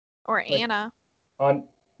 Or Like- Anna.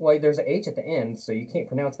 Well, there's an H at the end, so you can't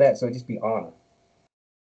pronounce that, so it'd just be Anna.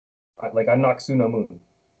 Like Anaxunamun.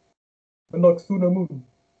 Anaxunamun.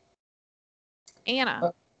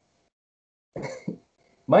 Anna.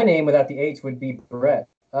 My name without the H would be Brett.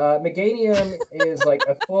 Meganium is like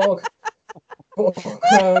a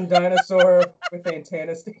full-grown dinosaur with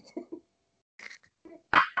antenna sticking.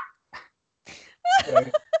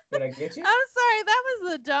 Did I get you? I'm sorry, that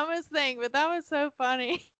was the dumbest thing, but that was so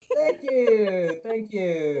funny. Thank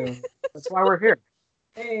you. That's why we're here.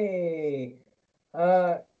 Hey.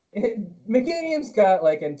 Meganium's got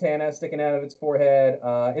like antenna sticking out of its forehead.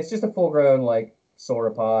 It's just a full-grown like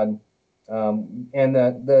sauropod, and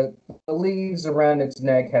the leaves around its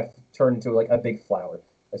neck have turned into like a big flower,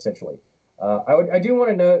 essentially. I do want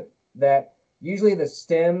to note that usually the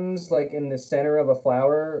stems, like in the center of a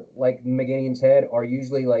flower, like Meganium's head, are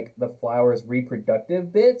usually like the flower's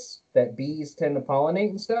reproductive bits that bees tend to pollinate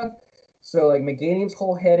and stuff. So like Meganium's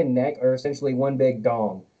whole head and neck are essentially one big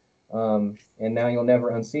dong, and now you'll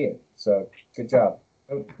never unsee it. So good job.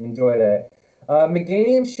 Enjoy that.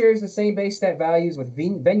 Meganium shares the same base stat values with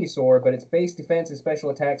Venusaur, but its base defense and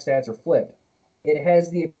special attack stats are flipped. It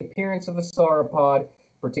has the appearance of a sauropod,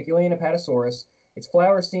 particularly in Apatosaurus. Its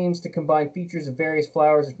flower seems to combine features of various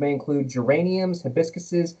flowers, which may include geraniums,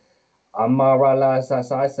 hibiscuses, amaryllis,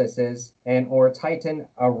 and or Titan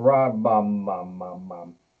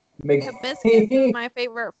arabamamam. Hibiscus is my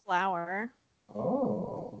favorite flower.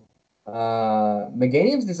 Oh.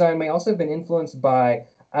 Meganium's design may also have been influenced by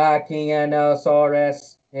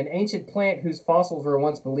Achianosaurus, an ancient plant whose fossils were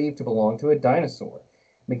once believed to belong to a dinosaur.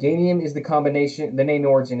 Meganium is the name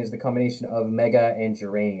origin is the combination of mega and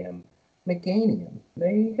geranium. Meganium.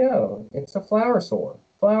 There you go. It's a flower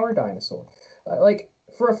dinosaur. Like,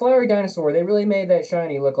 for a flowery dinosaur, they really made that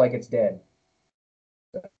shiny look like it's dead.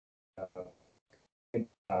 I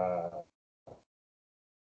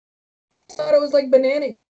thought it was like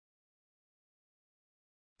banana.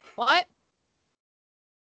 What?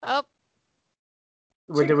 Oh,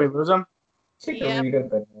 Did we lose him? Chikorita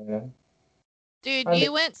banana. dude, I'm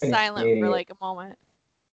you went an silent for idiot. like a moment.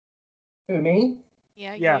 Who, me?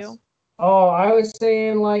 Yeah, Yes. you. Oh, I was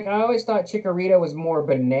saying like I always thought Chikorita was more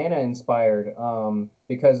banana inspired.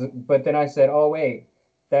 But then I said, oh wait,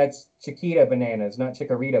 that's Chiquita bananas, not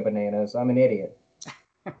Chikorita bananas. I'm an idiot.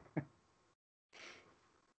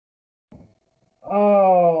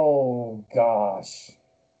 Oh gosh.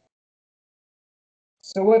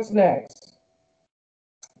 So what's next?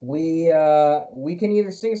 We can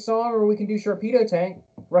either sing a song or we can do Sharpedo Tank.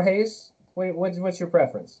 Rahace, what's your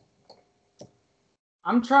preference?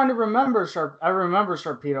 I'm trying to remember I remember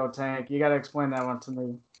Sharpedo Tank. You got to explain that one to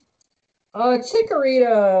me.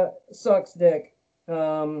 Chikorita sucks dick.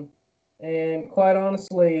 And quite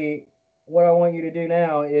honestly, what I want you to do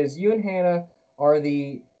now is you and Hannah are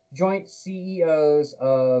the joint CEOs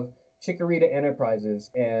of Chikorita Enterprises,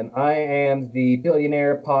 and I am the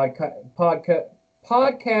billionaire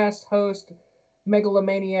podcast host,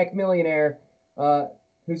 megalomaniac millionaire,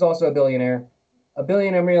 who's also a billionaire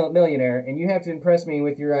millionaire, and you have to impress me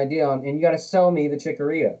with your idea and you got to sell me the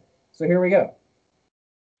Chikorita. So here we go.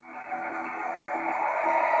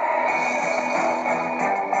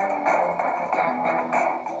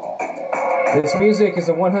 This music is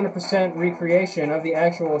a 100% recreation of the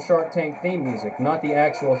actual Shark Tank theme music, not the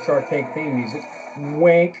actual Shark Tank theme music.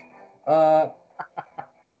 Wink. Welcome,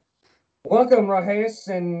 Rahace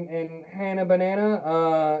and Hannah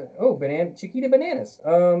Banana. Chiquita Bananas.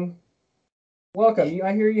 Welcome.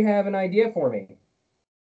 I hear you have an idea for me.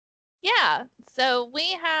 Yeah, so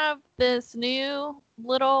we have this new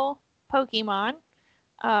little Pokemon.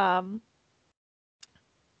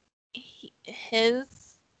 His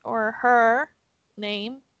or her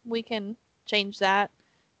name, we can change that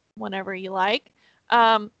whenever you like,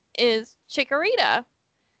 is Chikorita.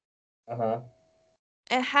 Uh-huh.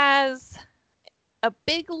 It has a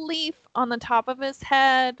big leaf on the top of his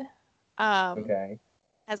head. Okay.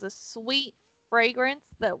 Has a sweet fragrance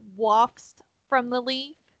that wafts from the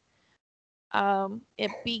leaf.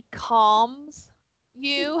 It becalms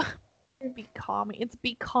you. It's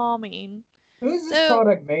becalming. Who's this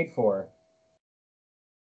product made for?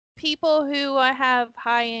 People who have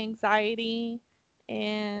high anxiety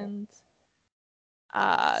and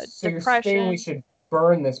So depression. you're saying we should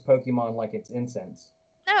burn this Pokemon like it's incense?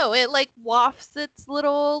 No, it like wafts its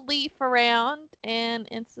little leaf around and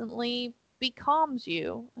instantly becalms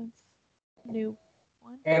you. It's a new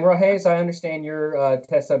one. And Rahace, I understand you're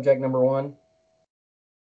test subject number 1.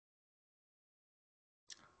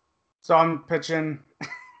 So I'm pitching.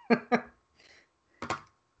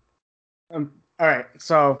 All right.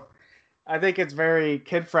 So I think it's very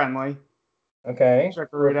kid friendly. Okay.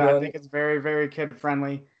 Chikorita, I think it's very, very kid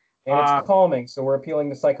friendly. And it's calming, so we're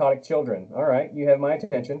appealing to psychotic children. All right, you have my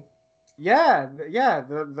attention. Yeah.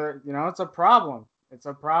 The it's a problem. It's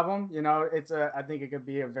a problem. I think it could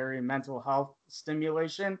be a very mental health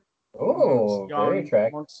stimulation. Oh, very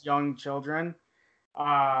attractive. Amongst young children.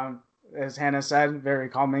 As Hannah said, very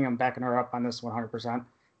calming. I'm backing her up on this 100%.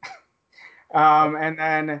 And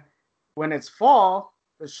then when it's fall,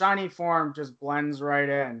 the shiny form just blends right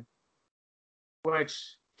in,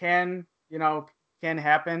 which can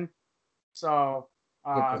happen. So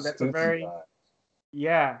Get the That's a spooky very vibe.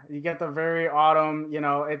 Yeah, you get the very autumn.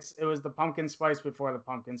 It was the pumpkin spice before the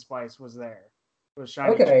pumpkin spice was there. It was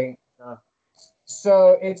shiny. Okay, Uh,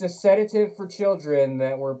 so it's a sedative for children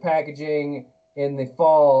that we're packaging in the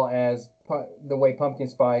fall as the way pumpkin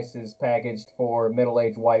spice is packaged for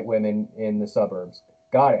middle-aged white women in the suburbs.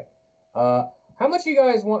 Got it. Uh, how much you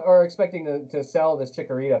guys are expecting to sell this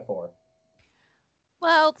chikorita for?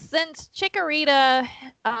 Well, since Chikorita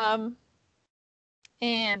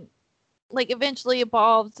and like eventually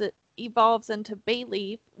evolves into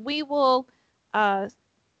Bayleaf, we will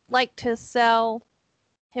like to sell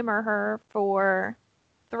him or her for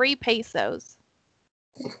 3 pesos.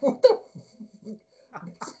 What the?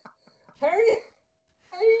 How do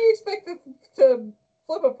you expect to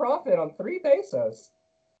flip a profit on 3 pesos?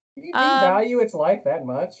 Do you value its life that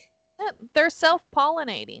much? They're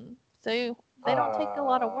self-pollinating, so they don't take a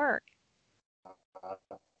lot of Uh, work.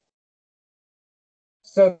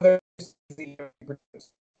 So there's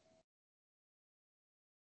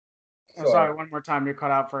I'm sorry, one more time. You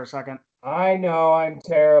cut out for a second. I know I'm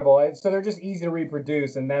terrible. So they're just easy to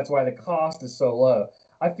reproduce, and that's why the cost is so low.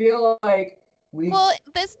 I feel like Well,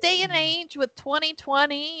 this day and age with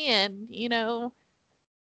 2020 and,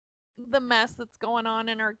 the mess that's going on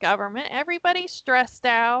in our government, everybody's stressed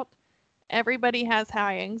out. Everybody has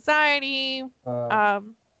high anxiety. They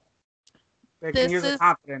can use a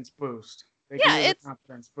confidence boost.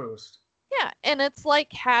 Confidence boost. Yeah, and it's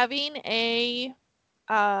like having a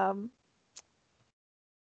how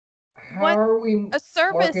are we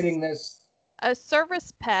marketing this? A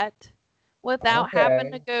service pet without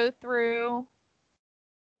having to go through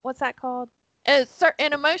what's that called? An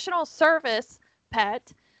emotional service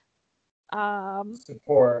pet.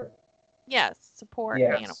 Support. Yes, support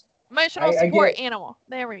yes. animal. Emotional support animal.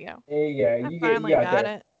 There we go. Yeah, I finally got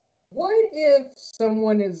it. What if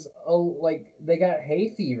someone is like they got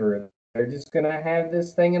hay fever? They're just gonna have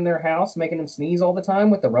this thing in their house making them sneeze all the time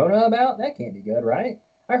with the Rona about? That can't be good, right?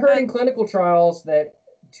 I heard in clinical trials that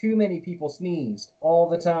too many people sneezed all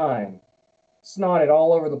the time, snotted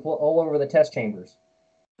all over the test chambers.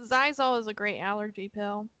 Zyzol is a great allergy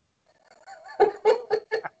pill.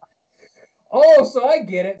 Oh, so I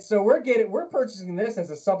get it. So we're purchasing this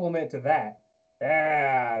as a supplement to that.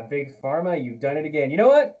 Ah, Big Pharma, you've done it again. You know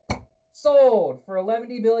what? Sold for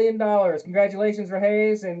 $11 billion. Congratulations,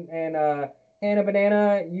 Rahays and Hannah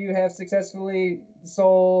Banana. You have successfully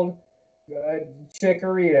sold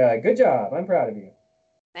Chikorita. Good job. I'm proud of you.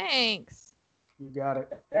 Thanks. You got it.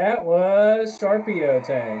 That was Sharpedo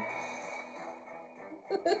Tank.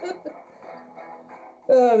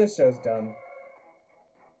 Oh, this show's done.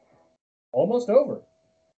 Almost over.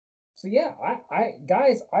 So yeah, I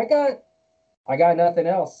guys, I got nothing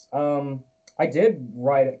else. I did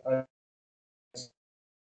write a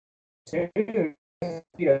tune.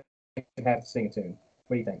 You have to sing a tune.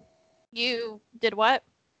 What do you think? You did what?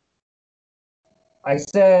 I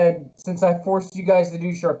said, since I forced you guys to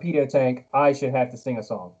do Sharpedo Tank, I should have to sing a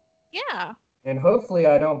song. Yeah. And hopefully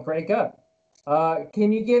I don't break up.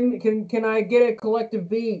 Can I get a collective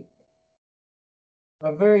beat?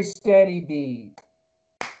 A very steady beat.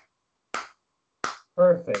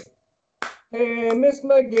 Perfect. Hey, Miss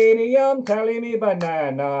McGeady, I'm telling me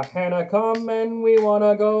banana. Hannah, come and we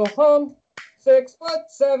wanna go home. 6 foot,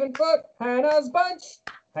 7 foot, Hannah's bunch.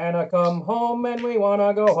 Hannah, come home and we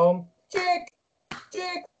wanna go home. Chick,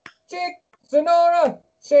 chick, chick, Sonora,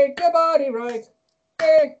 shake your body right.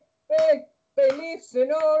 Hey, hey, Bayleaf,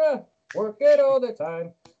 Sonora, work it all the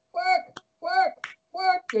time. Work, work,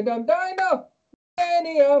 work, you dumb dino.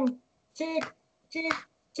 Millennium, chick, chick,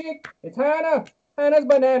 chick, it's Hannah. Hannah's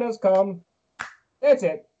bananas come. That's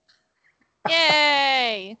it.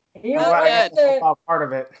 Yay! You know what? Part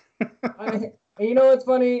of it. You know what's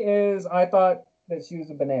funny is I thought that she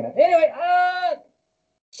was a banana. Anyway,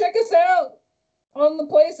 check us out on the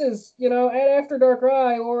places, at After Dark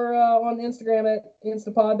Rye or on Instagram at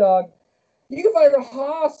InstaPodDog. You can find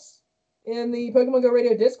Rahas in the Pokemon Go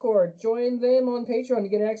Radio Discord. Join them on Patreon to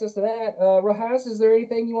get access to that. Rahas, is there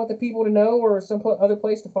anything you want the people to know or some other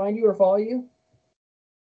place to find you or follow you?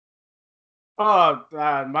 Oh,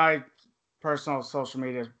 my personal social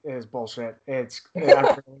media is bullshit. I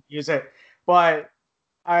don't use it, but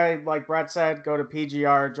like Brett said, go to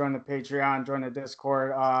PGR, join the Patreon, join the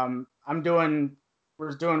Discord.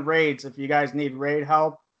 We're doing raids. If you guys need raid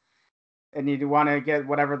help and you want to get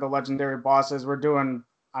whatever the legendary boss is, we're doing,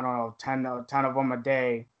 I don't know, 10 of them a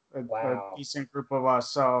day. Wow. A decent group of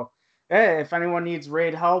us. So, hey, if anyone needs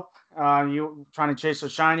raid help, you trying to chase a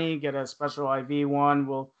shiny, get a special IV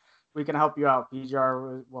one, we can help you out.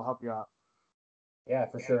 PGR will help you out. Yeah,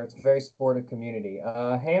 for sure. It's a very supportive community.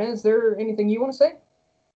 Hannah, is there anything you want to say?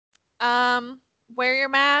 Wear your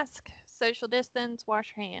mask, social distance,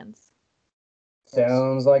 wash your hands.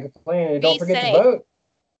 Sounds like a plan. And don't Be forget to safe. vote.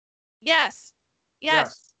 Yes.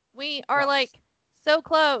 Yes. We are like so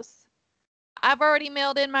close. I've already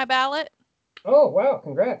mailed in my ballot. Oh, wow.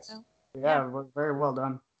 Congrats. Oh. Yeah, very well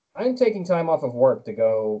done. I'm taking time off of work to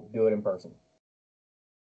go do it in person.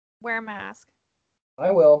 Wear a mask.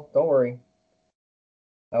 I will. Don't worry.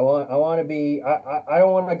 I want to be. I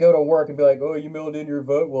don't want to go to work and be like, oh, you mailed in your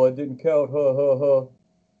vote. Well, it didn't count. Ha ha ha.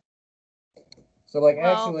 So like,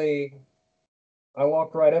 Well- actually, I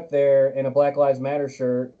walked right up there in a Black Lives Matter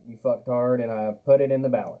shirt. You fucked hard, and I put it in the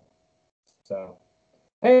ballot. So,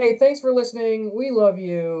 hey, thanks for listening. We love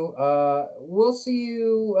you. We'll see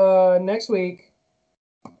you next week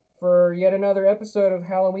for yet another episode of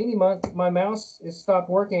Halloweeny month. My mouse is stopped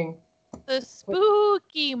working. The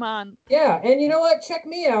spooky month. Yeah, and you know what? Check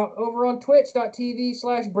me out over on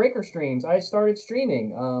twitch.tv/breaker streams. I started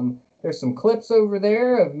streaming. There's some clips over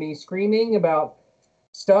there of me screaming about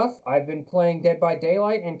stuff. I've been playing Dead by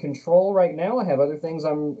Daylight and Control right now. I have other things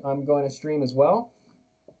I'm going to stream as well.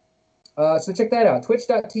 So check that out.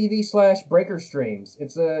 Twitch.tv/breaker streams.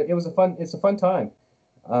 It's a fun time.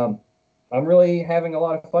 I'm really having a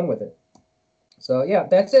lot of fun with it. So yeah,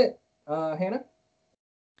 that's it. Hannah?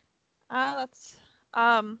 That's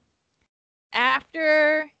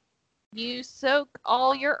after you soak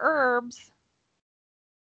all your herbs.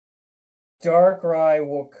 Darkrai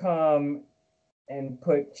will come and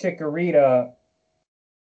put Chikorita,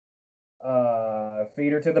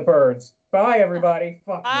 feed her to the birds. Bye, everybody.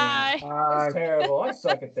 Fuck me. Bye. It's terrible. I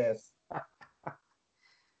suck at this.